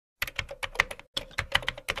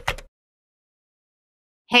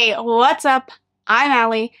Hey, what's up? I'm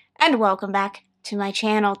Allie, and welcome back to my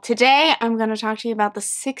channel. Today, I'm going to talk to you about the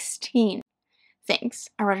 16 things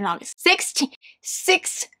I read in August.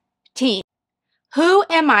 16. Who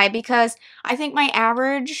am I? Because I think my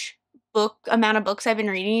average amount of books I've been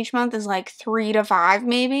reading each month is like 3 to 5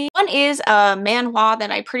 maybe. One is a manhwa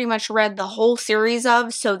that I pretty much read the whole series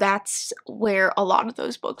of, so that's where a lot of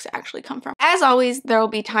those books actually come from. As always, there will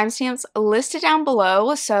be timestamps listed down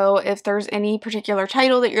below, so if there's any particular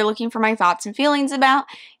title that you're looking for my thoughts and feelings about,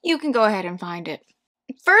 you can go ahead and find it.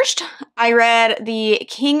 First, I read The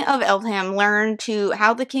King of Elfhame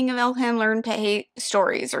How the King of Elfhame Learned to Hate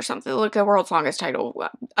Stories or something, like the world's longest title,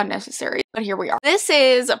 unnecessary, but here we are. This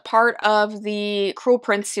is a part of the Cruel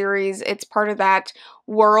Prince series. It's part of that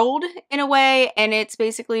world in a way, and it's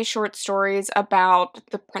basically short stories about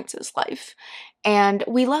the prince's life. And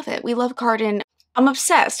we love it. We love Carden. I'm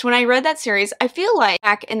obsessed. When I read that series, I feel like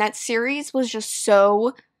back in that series was just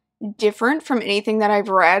so different from anything that I've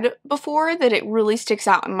read before that it really sticks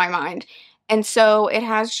out in my mind. And so it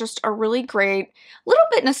has just a really great little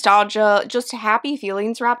bit nostalgia, just happy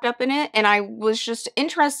feelings wrapped up in it. And I was just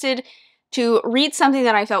interested to read something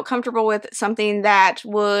that I felt comfortable with, something that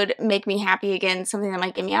would make me happy again, something that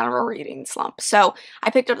might get me out of a reading slump. So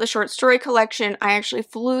I picked up the short story collection. I actually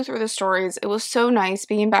flew through the stories. It was so nice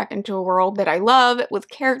being back into a world that I love with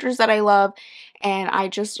characters that I love. And I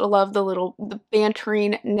just love the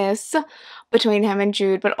banteriness between him and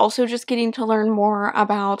Jude, but also just getting to learn more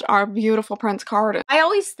about our beautiful Prince Carden. I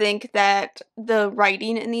always think that the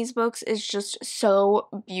writing in these books is just so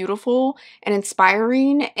beautiful and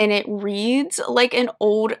inspiring, and it reads like an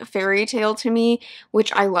old fairy tale to me,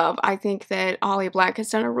 which I love. I think that Ollie Black has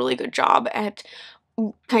done a really good job at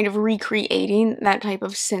kind of recreating that type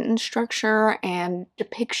of sentence structure and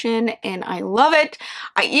depiction, and I love it.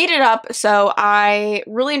 I eat it up, so I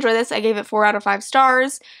really enjoy this. I gave it 4 out of 5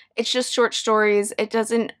 stars. It's just short stories. It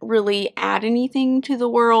doesn't really add anything to the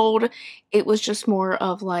world. It was just more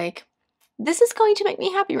of like, this is going to make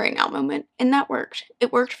me happy right now moment, and that worked.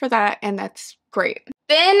 It worked for that, and that's great.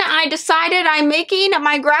 Then I decided I'm making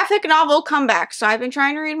my graphic novel comeback. So I've been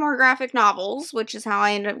trying to read more graphic novels, which is how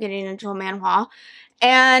I ended up getting into a manhwa.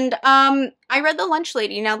 And I read The Lunch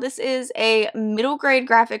Lady. Now this is a middle grade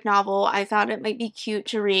graphic novel. I thought it might be cute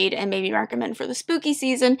to read and maybe recommend for the spooky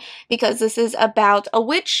season because this is about a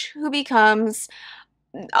witch who becomes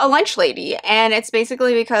a lunch lady, and it's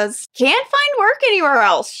basically because can't find work anywhere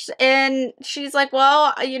else, and she's like,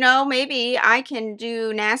 well, you know, maybe I can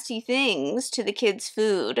do nasty things to the kids'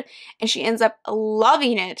 food, and she ends up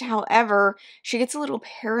loving it. However, she gets a little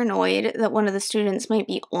paranoid that one of the students might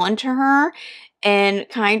be onto her and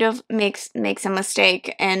kind of makes a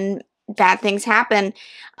mistake, and bad things happen.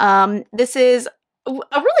 This is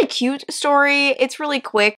a really cute story. It's really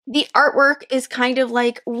quick. The artwork is kind of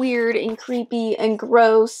like weird and creepy and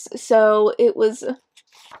gross, so it was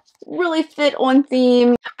really fit on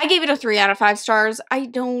theme. I gave it a 3 out of 5 stars. I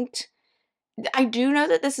do know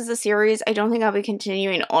that this is a series. I don't think I'll be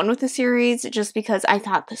continuing on with the series just because I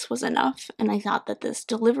thought this was enough, and I thought that this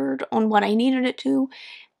delivered on what I needed it to.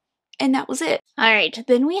 And that was it. Alright,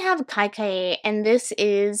 then we have Kaikeyi, and this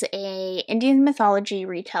is a Indian mythology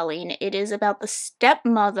retelling. It is about the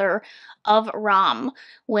stepmother of Ram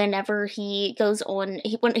whenever he goes on,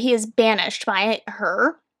 when he is banished by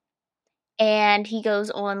her, and he goes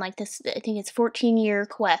on like this, I think it's 14-year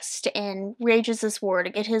quest, and rages this war to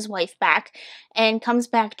get his wife back, and comes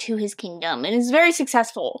back to his kingdom, and is very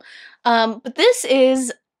successful. But this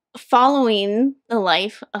is following the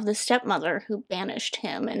life of the stepmother who banished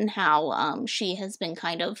him, and how she has been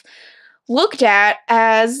kind of looked at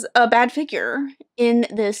as a bad figure in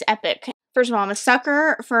this epic. First of all, I'm a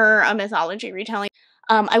sucker for a mythology retelling.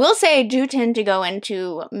 I will say I do tend to go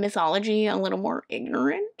into mythology a little more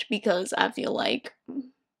ignorant because I feel like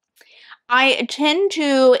I tend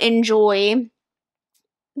to enjoy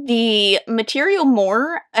the material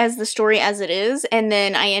more as the story as it is, and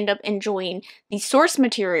then I end up enjoying the source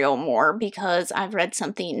material more because I've read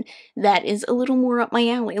something that is a little more up my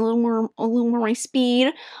alley, a little more my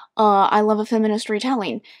speed. I love a feminist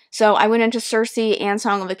retelling. So I went into Circe and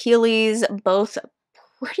Song of Achilles, both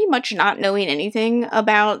pretty much not knowing anything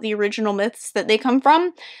about the original myths that they come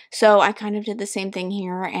from. So I kind of did the same thing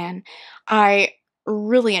here, and I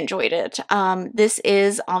really enjoyed it. This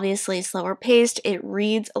is obviously slower paced. It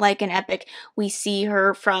reads like an epic. We see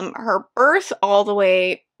her from her birth all the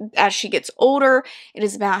way as she gets older. It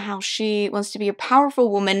is about how she wants to be a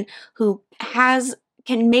powerful woman who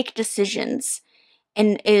can make decisions,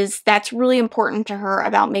 and that's really important to her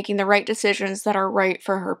about making the right decisions that are right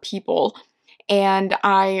for her people. And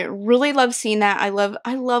I really love seeing that. I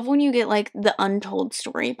love when you get like the untold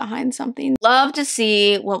story behind something. Love to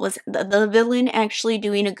see what was the villain actually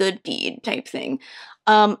doing a good deed type thing.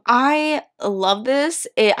 I love this.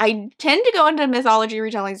 I tend to go into mythology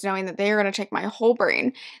retellings knowing that they are going to take my whole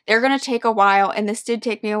brain. They're going to take a while, and this did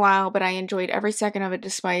take me a while, but I enjoyed every second of it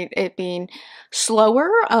despite it being slower.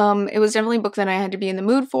 It was definitely a book that I had to be in the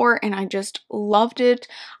mood for, and I just loved it.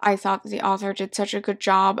 I thought that the author did such a good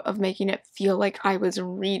job of making it feel like I was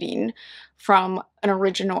reading from an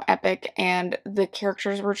original epic, and the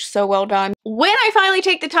characters were so well done. When I finally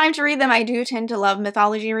take the time to read them, I do tend to love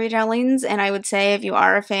mythology retellings, and I would say if you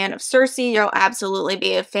are a fan of Circe, you'll absolutely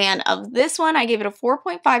be a fan of this one. I gave it a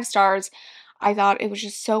 4.5 stars. I thought it was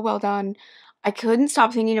just so well done. I couldn't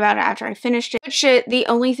stop thinking about it after I finished it. But shit, the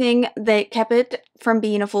only thing that kept it from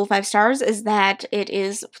being a full 5 stars is that it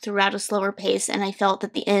is throughout a slower pace, and I felt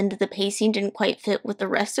at the end the pacing didn't quite fit with the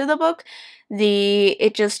rest of the book.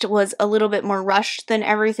 It just was a little bit more rushed than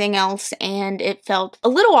everything else, and it felt a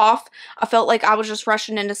little off. I felt like I was just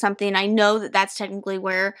rushing into something. I know that that's technically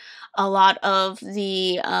where a lot of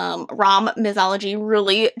the Rom mythology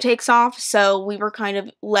really takes off, so we were kind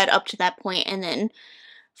of led up to that point and then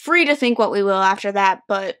free to think what we will after that,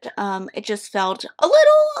 but it just felt a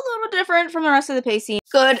little different from the rest of the pacing.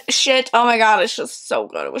 Good shit. Oh my god, it's just so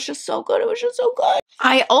good. It was just so good. It was just so good.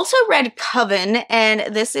 I also read Coven,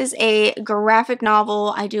 and this is a graphic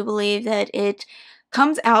novel. I do believe that it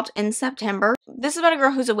comes out in September. This is about a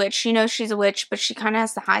girl who's a witch. She knows she's a witch, but she kind of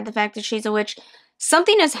has to hide the fact that she's a witch.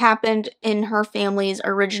 Something has happened in her family's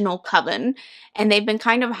original coven, and they've been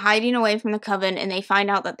kind of hiding away from the coven, and they find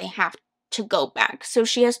out that they have to go back. So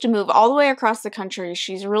she has to move all the way across the country.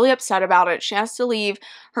 She's really upset about it. She has to leave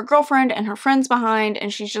her girlfriend and her friends behind,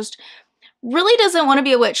 and she's just really doesn't want to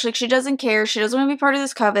be a witch. Like, she doesn't care. She doesn't want to be part of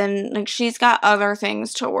this coven. Like, she's got other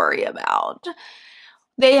things to worry about.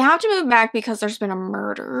 They have to move back because there's been a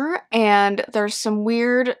murder, and there's some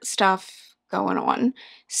weird stuff going on.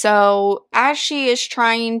 So as she is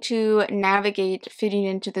trying to navigate fitting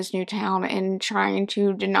into this new town and trying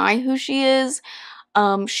to deny who she is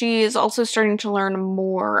also starting to learn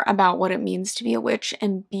more about what it means to be a witch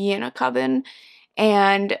and be in a coven.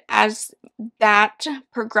 And as that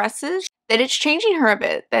progresses, that it's changing her a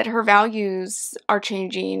bit, that her values are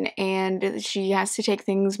changing, and she has to take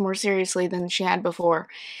things more seriously than she had before.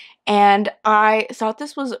 And I thought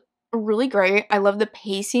this was really great. I love the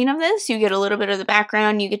pacing of this. You get a little bit of the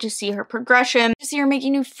background, you get to see her progression, you see her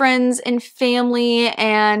making new friends and family,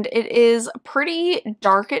 and it is pretty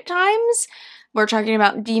dark at times. We're talking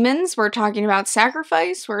about demons, we're talking about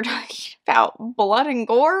sacrifice, we're talking about blood and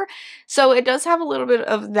gore. So it does have a little bit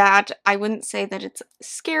of that. I wouldn't say that it's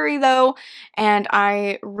scary though, and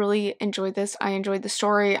I really enjoyed this. I enjoyed the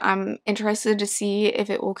story. I'm interested to see if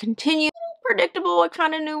it will continue. Predictable. I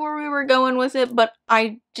kind of knew where we were going with it, but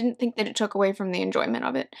I didn't think that it took away from the enjoyment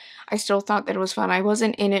of it. I still thought that it was fun. I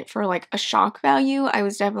wasn't in it for like a shock value. I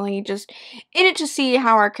was definitely just in it to see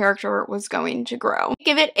how our character was going to grow. I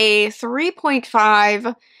give it a 3.5.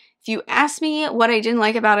 If you ask me what I didn't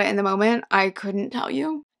like about it in the moment, I couldn't tell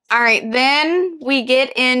you. Alright, then we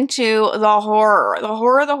get into the horror. The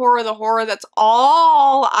horror. That's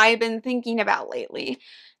all I've been thinking about lately.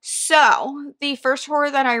 So, the first horror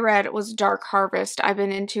that I read was Dark Harvest. I've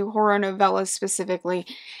been into horror novellas specifically,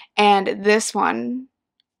 and this one,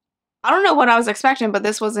 I don't know what I was expecting, but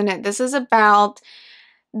this wasn't it. This is about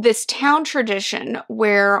this town tradition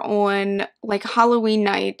where on like Halloween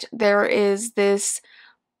night, there is this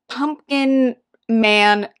pumpkin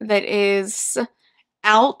man that is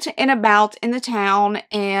out and about in the town,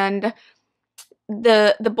 and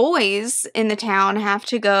the boys in the town have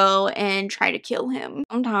to go and try to kill him.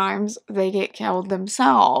 Sometimes they get killed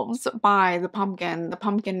themselves by the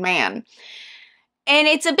pumpkin man. And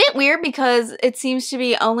it's a bit weird because it seems to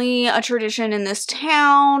be only a tradition in this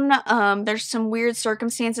town. There's some weird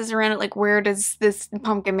circumstances around it, like where does this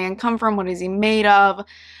pumpkin man come from? What is he made of?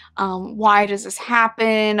 Why does this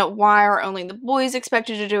happen? Why are only the boys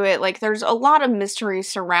expected to do it? Like, there's a lot of mystery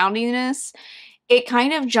surrounding this. It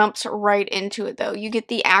kind of jumps right into it, though. You get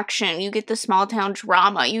the action, you get the small town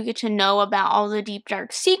drama, you get to know about all the deep,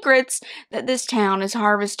 dark secrets that this town is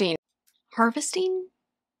harvesting. Harvesting?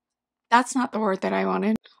 That's not the word that I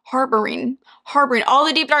wanted. Harboring. Harboring. All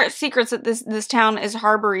the deep, dark secrets that this town is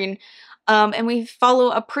harboring. And we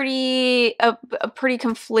follow a pretty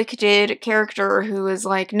conflicted character who is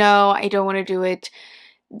like, no, I don't want to do it.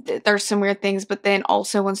 there's some weird things, but then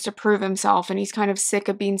also wants to prove himself, and he's kind of sick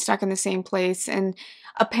of being stuck in the same place. And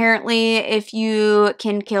apparently, if you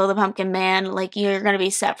can kill the pumpkin man, like, you're gonna be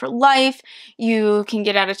set for life. You can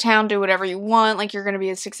get out of town, do whatever you want, like, you're gonna be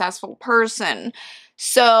a successful person.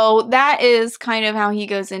 So that is kind of how he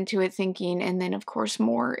goes into it thinking, and then of course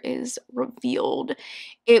more is revealed.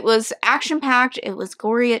 It was action-packed, it was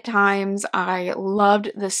gory at times. I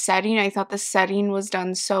loved the setting. I thought the setting was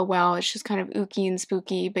done so well. It's just kind of ooky and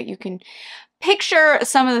spooky, but you can picture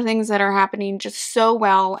some of the things that are happening just so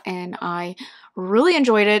well, and I really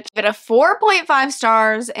enjoyed it. Give it a 4.5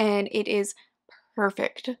 stars, and it is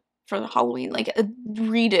perfect for the Halloween. Like,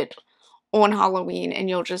 read it on Halloween and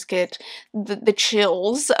you'll just get the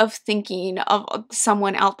chills of thinking of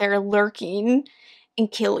someone out there lurking and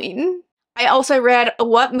killing. I also read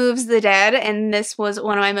What Moves the Dead, and this was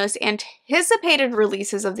one of my most anticipated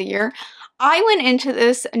releases of the year. I went into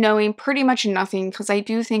this knowing pretty much nothing because I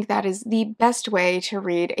do think that is the best way to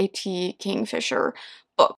read a T. Kingfisher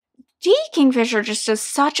book. T. Kingfisher just does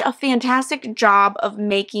such a fantastic job of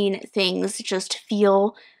making things just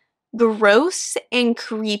feel gross and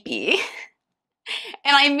creepy.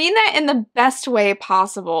 And I mean that in the best way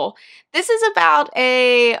possible. This is about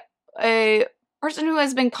a person who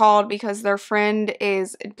has been called because their friend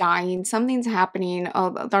is dying. Something's happening.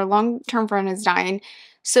 Oh, their long-term friend is dying.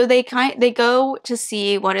 So they go to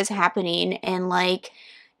see what is happening, and like,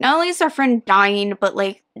 not only is their friend dying, but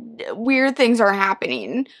like weird things are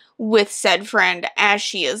happening with said friend as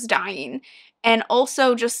she is dying. And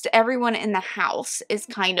also just everyone in the house is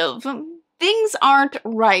kind of, things aren't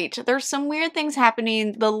right. There's some weird things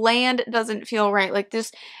happening. The land doesn't feel right. Like,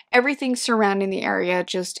 this, everything surrounding the area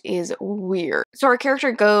just is weird. So our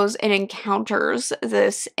character goes and encounters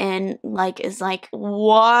this and like is like,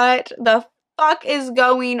 what the fuck is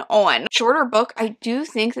going on? Shorter book. I do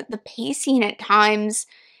think that the pacing at times,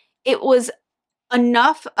 it was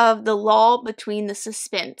enough of the lull between the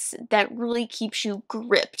suspense that really keeps you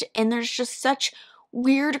gripped, and there's just such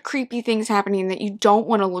weird, creepy things happening that you don't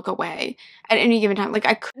want to look away at any given time. Like,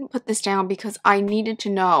 I couldn't put this down because I needed to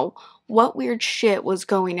know what weird shit was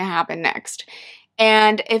going to happen next.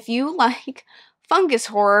 And if you like fungus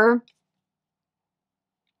horror,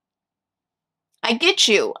 I get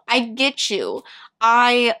you. I get you.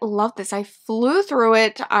 I love this. I flew through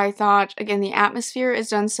it. I thought, again, the atmosphere is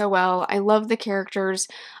done so well. I love the characters.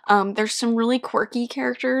 There's some really quirky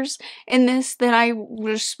characters in this that I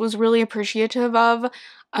was really appreciative of.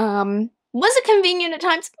 Was it convenient at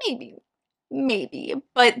times? Maybe. Maybe.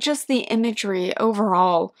 But just the imagery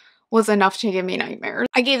overall was enough to give me nightmares.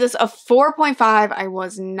 I gave this a 4.5. I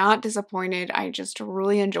was not disappointed. I just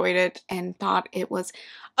really enjoyed it and thought it was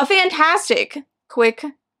a fantastic quick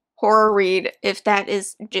horror read. If that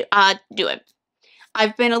is, do it.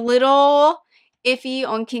 I've been a little iffy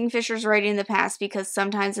on Kingfisher's writing in the past because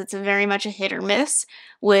sometimes it's very much a hit or miss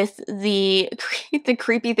with the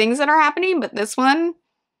creepy things that are happening, but this one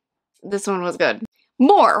was good.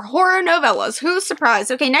 More horror novellas. Who's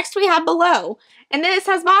surprised? Okay, next we have Below, and this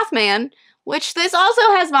has Mothman, which this also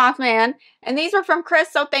has Mothman, and these were from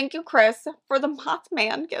Chris, so thank you, Chris, for the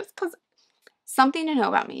Mothman gifts, because something to know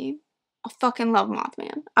about me. I fucking love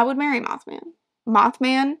Mothman. I would marry Mothman.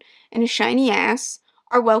 Mothman and his shiny ass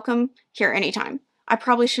are welcome here anytime. I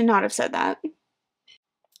probably should not have said that.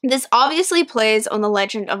 This obviously plays on the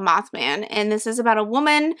legend of Mothman, and this is about a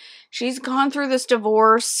woman. She's gone through this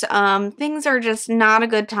divorce. Things are just not a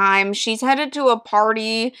good time. She's headed to a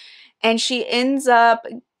party, and she ends up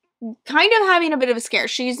kind of having a bit of a scare.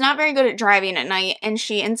 She's not very good at driving at night, and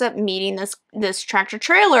she ends up meeting this tractor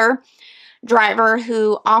trailer driver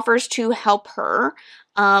who offers to help her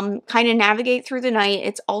kind of navigate through the night.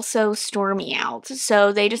 It's also stormy out,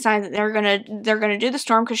 so they decide that they're gonna do the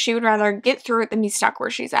storm because she would rather get through it than be stuck where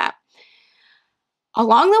she's at.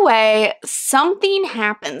 Along the way, something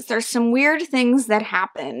happens. There's some weird things that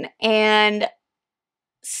happen, and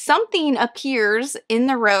something appears in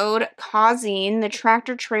the road, causing the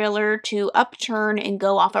tractor trailer to upturn and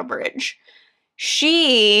go off a bridge.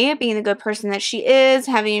 She, being the good person that she is,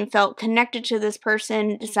 having felt connected to this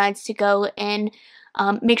person, decides to go and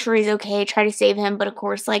make sure he's okay, try to save him. But of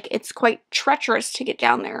course, like, it's quite treacherous to get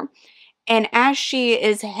down there. And as she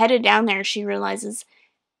is headed down there, she realizes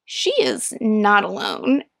she is not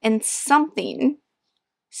alone, and something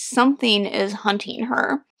is hunting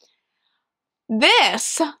her.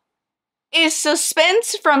 This is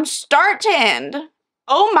suspense from start to end.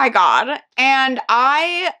 Oh my god. And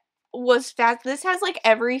I was fast. This has like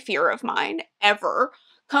every fear of mine ever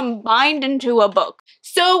combined into a book.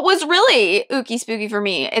 So it was really ooky spooky for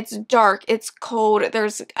me. It's dark, it's cold,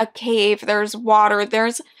 there's a cave, there's water,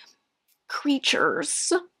 there's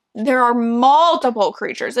creatures. There are multiple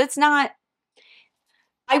creatures. It's not,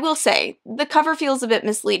 I will say, the cover feels a bit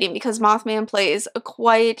misleading because Mothman plays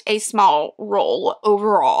quite a small role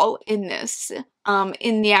overall in this,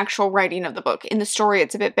 in the actual writing of the book. In the story,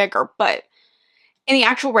 it's a bit bigger, but in the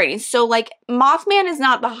actual writing. So, like, Mothman is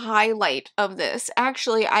not the highlight of this.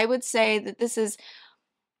 Actually, I would say that this is,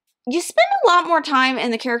 you spend a lot more time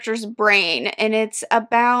in the character's brain, and it's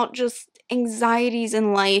about just anxieties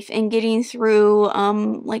in life and getting through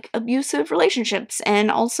like abusive relationships and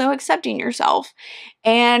also accepting yourself.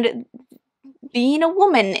 And being a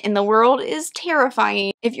woman in the world is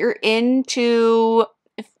terrifying. If you're into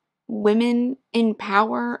women in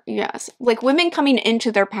power, yes, like women coming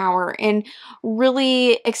into their power and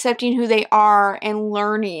really accepting who they are and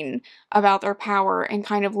learning about their power and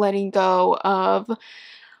kind of letting go of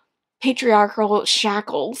patriarchal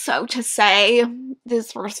shackles, so to say.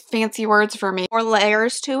 These were fancy words for me. More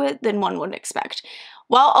layers to it than one would expect,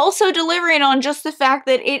 while also delivering on just the fact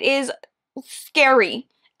that it is scary.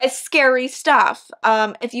 It's scary stuff.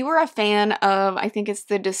 If you were a fan of, I think it's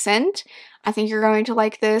The Descent, I think you're going to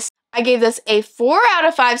like this. I gave this a 4 out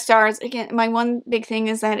of 5 stars. Again, my one big thing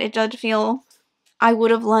is that it does feel, I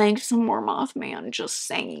would have liked some more Mothman, just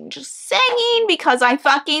saying, because I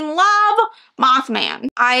fucking love Mothman.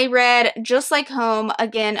 I read Just Like Home,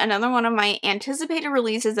 again, another one of my anticipated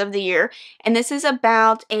releases of the year, and this is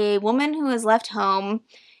about a woman who has left home.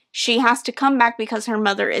 She has to come back because her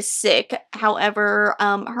mother is sick. However,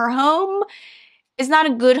 her home is not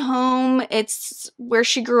a good home. It's where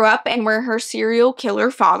she grew up and where her serial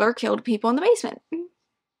killer father killed people in the basement.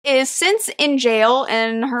 Is since in jail,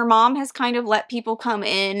 and her mom has kind of let people come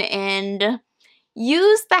in and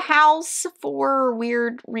use the house for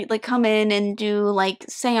weird, like come in and do like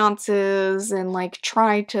seances and like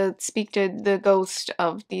try to speak to the ghost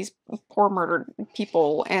of these poor murdered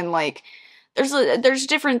people, and like there's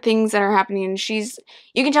different things that are happening, and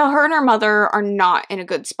you can tell her and her mother are not in a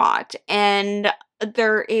good spot, and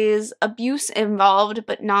there is abuse involved,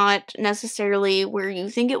 but not necessarily where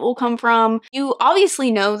you think it will come from. You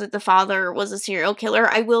obviously know that the father was a serial killer.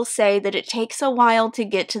 I will say that it takes a while to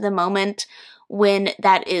get to the moment when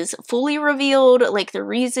that is fully revealed, like the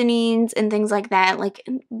reasonings and things like that, like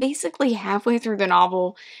basically halfway through the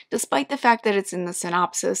novel, despite the fact that it's in the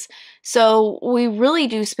synopsis. So we really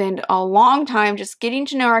do spend a long time just getting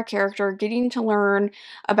to know our character, getting to learn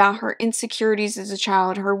about her insecurities as a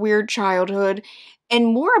child, her weird childhood, and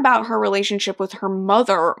more about her relationship with her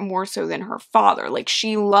mother more so than her father. Like,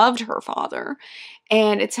 she loved her father,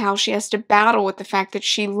 and it's how she has to battle with the fact that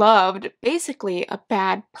she loved basically a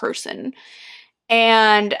bad person,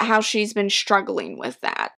 and how she's been struggling with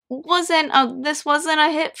that. This wasn't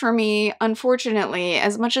a hit for me, unfortunately.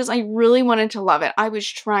 As much as I really wanted to love it, I was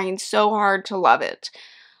trying so hard to love it.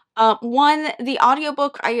 The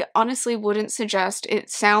audiobook, I honestly wouldn't suggest. It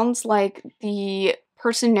sounds like the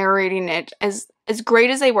person narrating it, as great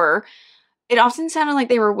as they were, it often sounded like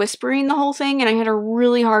they were whispering the whole thing, and I had a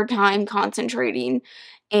really hard time concentrating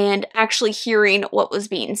and actually hearing what was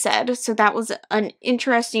being said. So that was an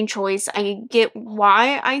interesting choice. I get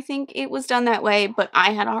why I think it was done that way, but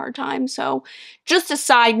I had a hard time. So just a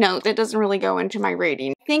side note that doesn't really go into my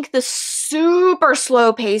rating. I think the super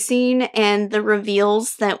slow pacing and the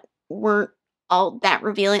reveals that weren't all that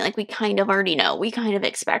revealing, like we kind of already know, we kind of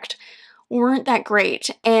expect, weren't that great.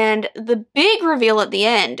 And the big reveal at the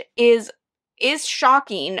end is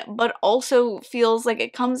shocking, but also feels like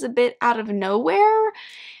it comes a bit out of nowhere.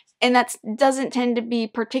 And that doesn't tend to be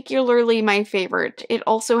particularly my favorite. It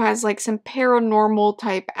also has like some paranormal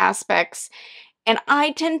type aspects, and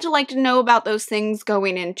I tend to like to know about those things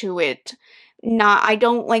going into it. I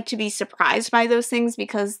don't like to be surprised by those things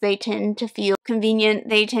because they tend to feel convenient.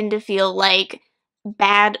 They tend to feel like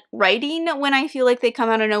bad writing when I feel like they come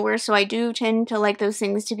out of nowhere. So I do tend to like those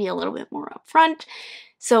things to be a little bit more upfront.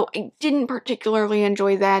 So I didn't particularly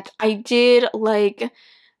enjoy that. I did like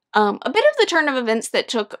a bit of the turn of events that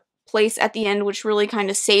took place at the end, which really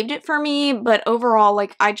kind of saved it for me. But overall,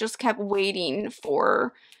 like, I just kept waiting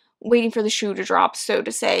for the shoe to drop, so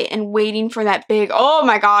to say, and waiting for that big, oh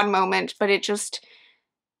my god moment, but it just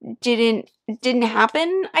didn't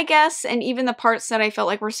happen, I guess. And even the parts that I felt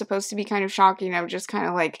like were supposed to be kind of shocking, I was just kind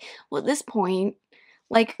of like, well, at this point,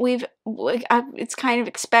 like, it's kind of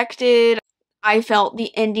expected. I felt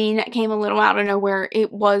the ending came a little out of nowhere.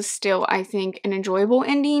 It was still, I think, an enjoyable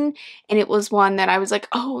ending, and it was one that I was like,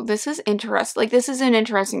 oh, this is interesting. Like, this is an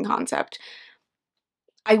interesting concept.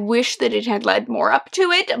 I wish that it had led more up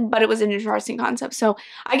to it, but it was an interesting concept. So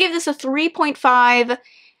I give this a 3.5,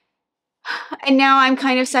 and now I'm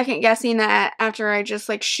kind of second guessing that after I just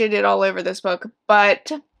like shitted all over this book.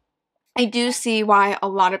 But I do see why a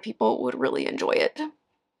lot of people would really enjoy it.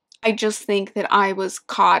 I just think that I was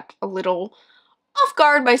caught a little off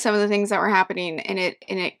guard by some of the things that were happening, and it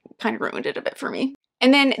kind of ruined it a bit for me.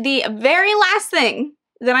 And then the very last thing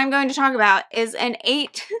that I'm going to talk about is an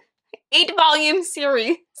 8-volume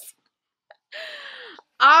series.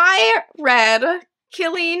 I read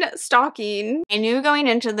Killing Stalking. I knew going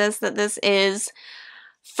into this that this is,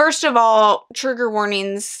 first of all, trigger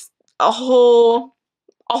warnings, a whole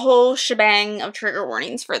shebang of trigger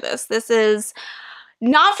warnings for this. This is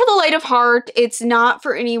not for the light of heart. It's not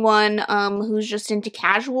for anyone who's just into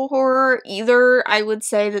casual horror either. I would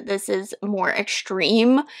say that this is more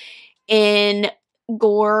extreme in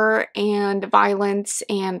gore and violence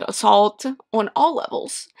and assault on all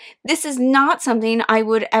levels. This is not something I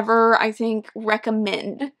would ever, I think,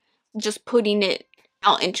 recommend just putting it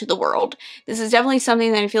out into the world. This is definitely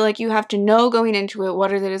something that I feel like you have to know going into it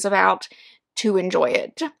what it is about to enjoy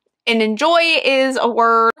it. And enjoy is a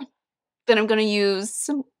word that I'm going to use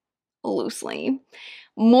loosely.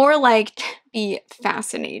 More like to be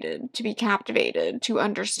fascinated, to be captivated, to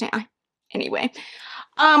understand. Anyway,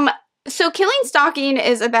 so Killing Stalking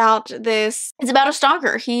is about a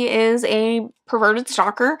stalker. He is a perverted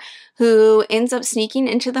stalker who ends up sneaking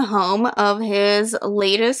into the home of his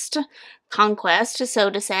latest conquest, so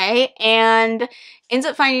to say, and ends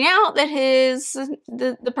up finding out that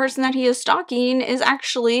the person that he is stalking is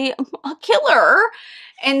actually a killer.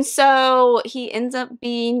 And so he ends up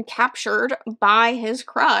being captured by his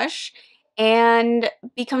crush and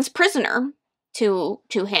becomes prisoner to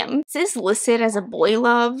him. This is listed as a boy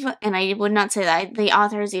love, and I would not say that. The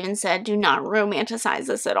authors even said do not romanticize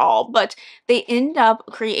this at all, but they end up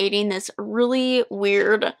creating this really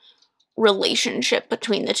weird relationship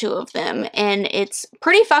between the two of them, and it's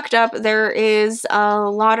pretty fucked up. There is a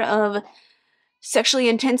lot of sexually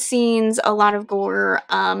intense scenes, a lot of gore,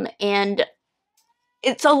 and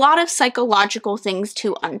it's a lot of psychological things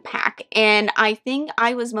to unpack. And I think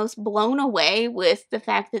I was most blown away with the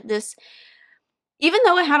fact that this, even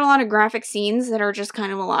though it had a lot of graphic scenes that are just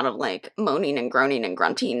kind of a lot of like moaning and groaning and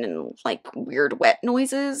grunting and like weird wet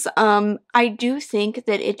noises, I do think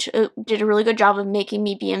that it did a really good job of making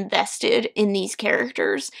me be invested in these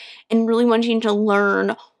characters and really wanting to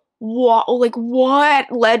learn what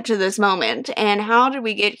led to this moment and how did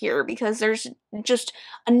we get here, because there's just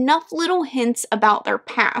enough little hints about their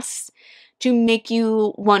past to make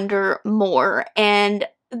you wonder more. And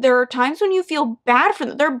there are times when you feel bad for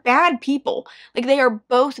them. They're bad people. Like, they are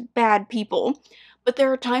both bad people. But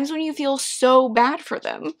there are times when you feel so bad for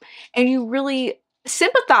them. And you really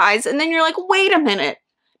sympathize. And then you're like, wait a minute.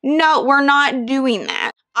 No, we're not doing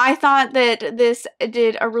that. I thought that this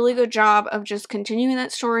did a really good job of just continuing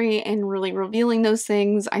that story and really revealing those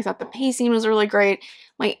things. I thought the pacing was really great.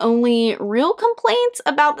 My only real complaints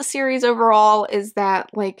about the series overall is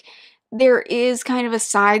that, like, there is kind of a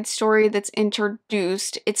side story that's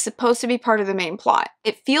introduced. It's supposed to be part of the main plot.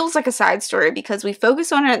 It feels like a side story because we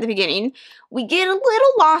focus on it at the beginning. We get a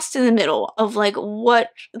little lost in the middle of like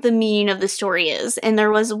what the meaning of the story is. And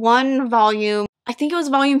there was one volume, I think it was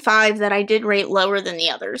volume 5, that I did rate lower than the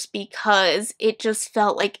others because it just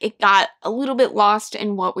felt like it got a little bit lost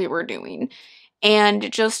in what we were doing. And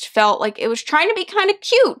it just felt like it was trying to be kind of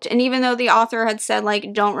cute. And even though the author had said,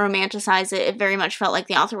 like, don't romanticize it, it very much felt like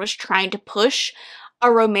the author was trying to push a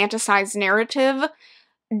romanticized narrative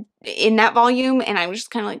in that volume. And I was just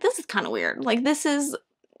kind of like, this is kind of weird. Like, this is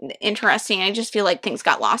interesting. I just feel like things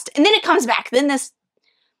got lost. And then it comes back. Then this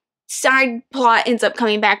side plot ends up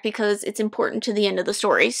coming back because it's important to the end of the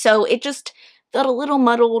story. So it just felt a little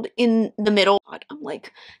muddled in the middle. I'm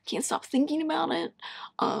like, can't stop thinking about it.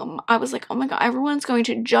 I was like, oh my god, everyone's going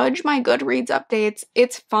to judge my Goodreads updates.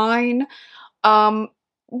 It's fine.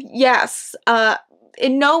 Yes.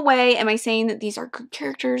 In no way am I saying that these are good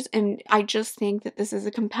characters, and I just think that this is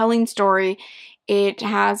a compelling story. It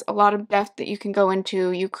has a lot of depth that you can go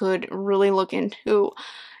into. You could really look into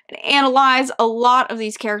analyze a lot of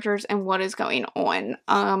these characters and what is going on.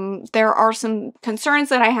 There are some concerns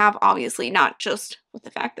that I have, obviously, not just with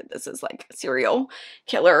the fact that this is like a serial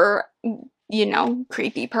killer, you know,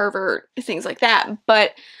 creepy pervert, things like that,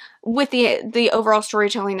 but with the overall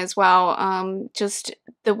storytelling as well. Just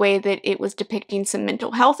the way that it was depicting some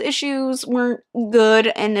mental health issues weren't good,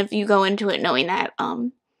 and if you go into it knowing that,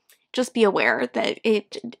 just be aware that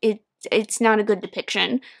it's not a good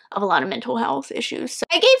depiction of a lot of mental health issues. So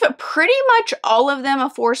I gave pretty much all of them a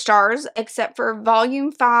 4 stars, except for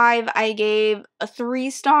volume 5, I gave a 3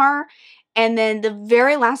 star. And then the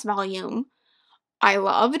very last volume, I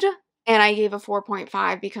loved. And I gave a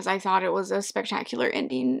 4.5 because I thought it was a spectacular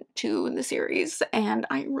ending to the series, and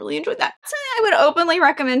I really enjoyed that. So I would openly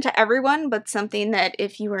recommend to everyone, but something that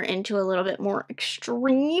if you are into a little bit more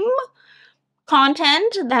extreme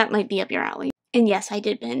content, that might be up your alley. And yes, I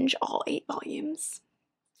did binge all 8 volumes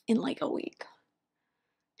in like a week.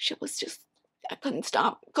 Shit was just, I couldn't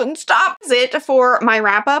stop. That's it for my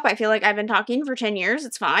wrap up. I feel like I've been talking for 10 years.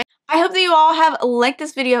 It's fine. I hope that you all have liked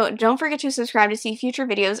this video. Don't forget to subscribe to see future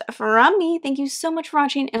videos from me. Thank you so much for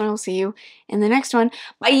watching, and I will see you in the next one.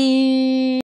 Bye!